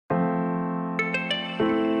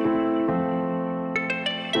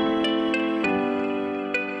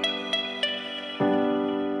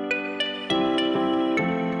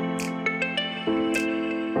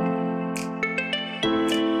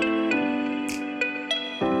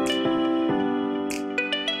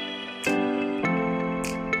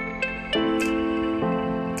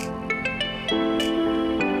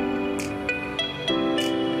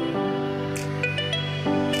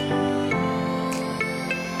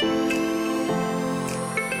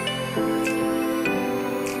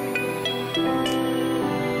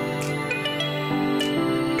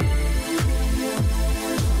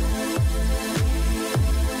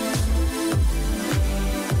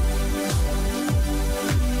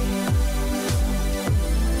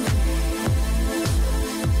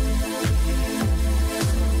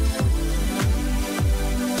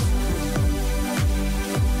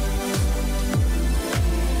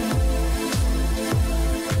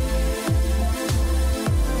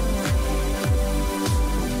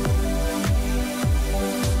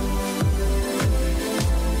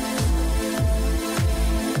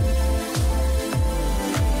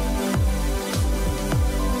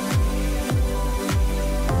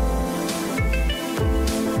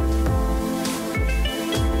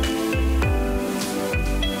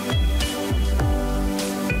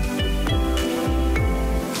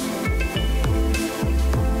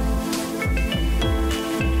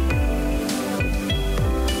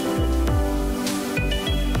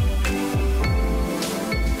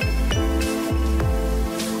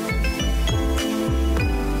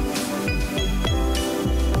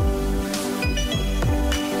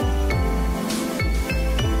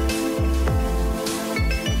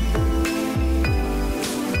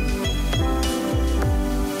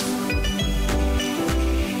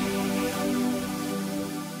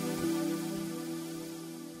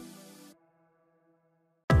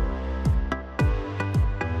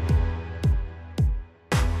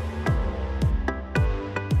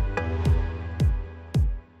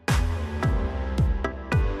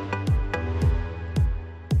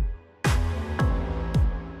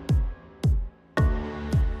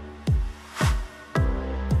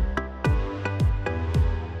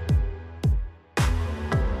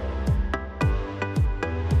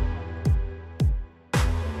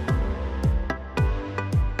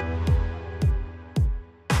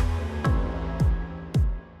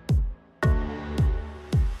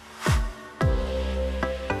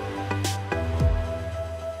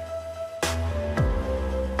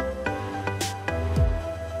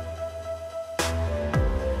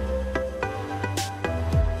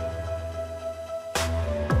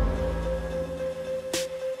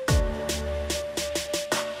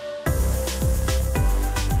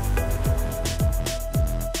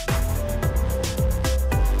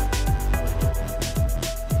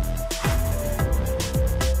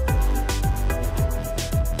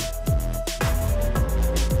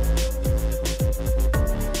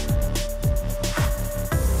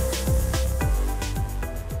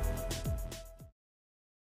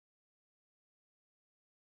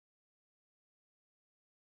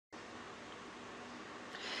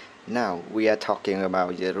Now we are talking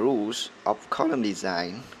about the rules of column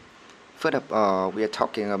design. First of all, we are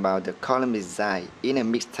talking about the column design in a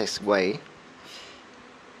mixed text way.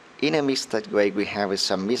 In a mixed text way, we have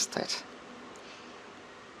some mixed text.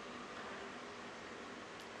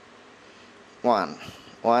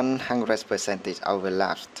 100%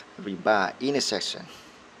 overlapped rebar intersection.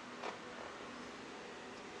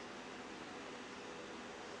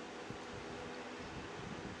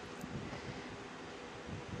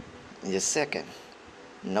 The second,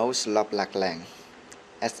 no slope like length,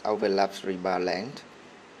 as overlaps rebar length.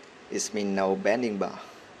 It means no bending bar.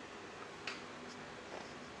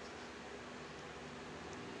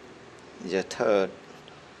 The third,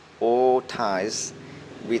 all ties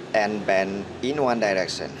with and bend in one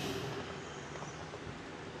direction.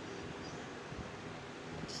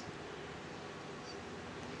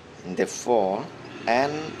 The fourth,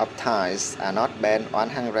 end of ties are not bent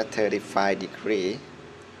 135 degrees.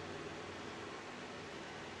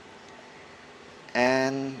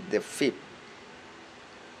 And the fifth,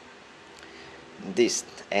 this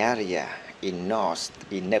area is not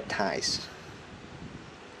enough ties.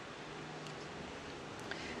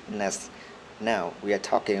 Now we are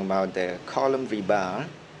talking about the column rebar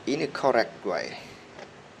in the correct way.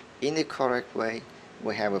 In the correct way,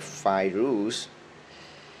 we have 5 rules.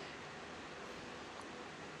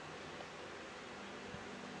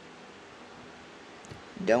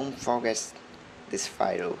 Don't forget this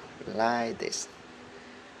 5 rules like this.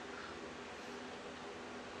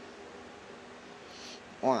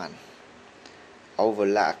 1.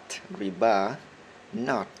 Overlapped rebar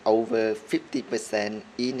not over 50%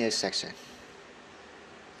 intersection.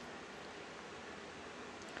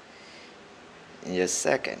 The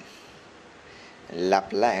second,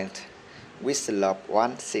 lap length with slope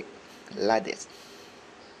 1/6 like this.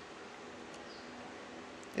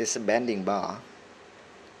 It's a bending bar.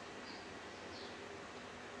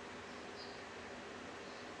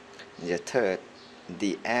 The third,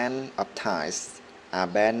 the end of ties are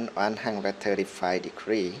bent 135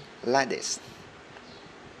 degrees like this.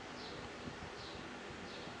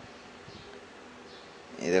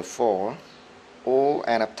 The fourth, all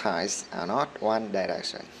end of ties are not one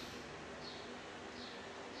direction.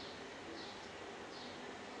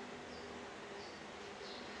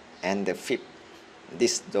 And the fifth,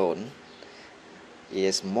 this zone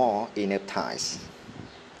is more enough ties.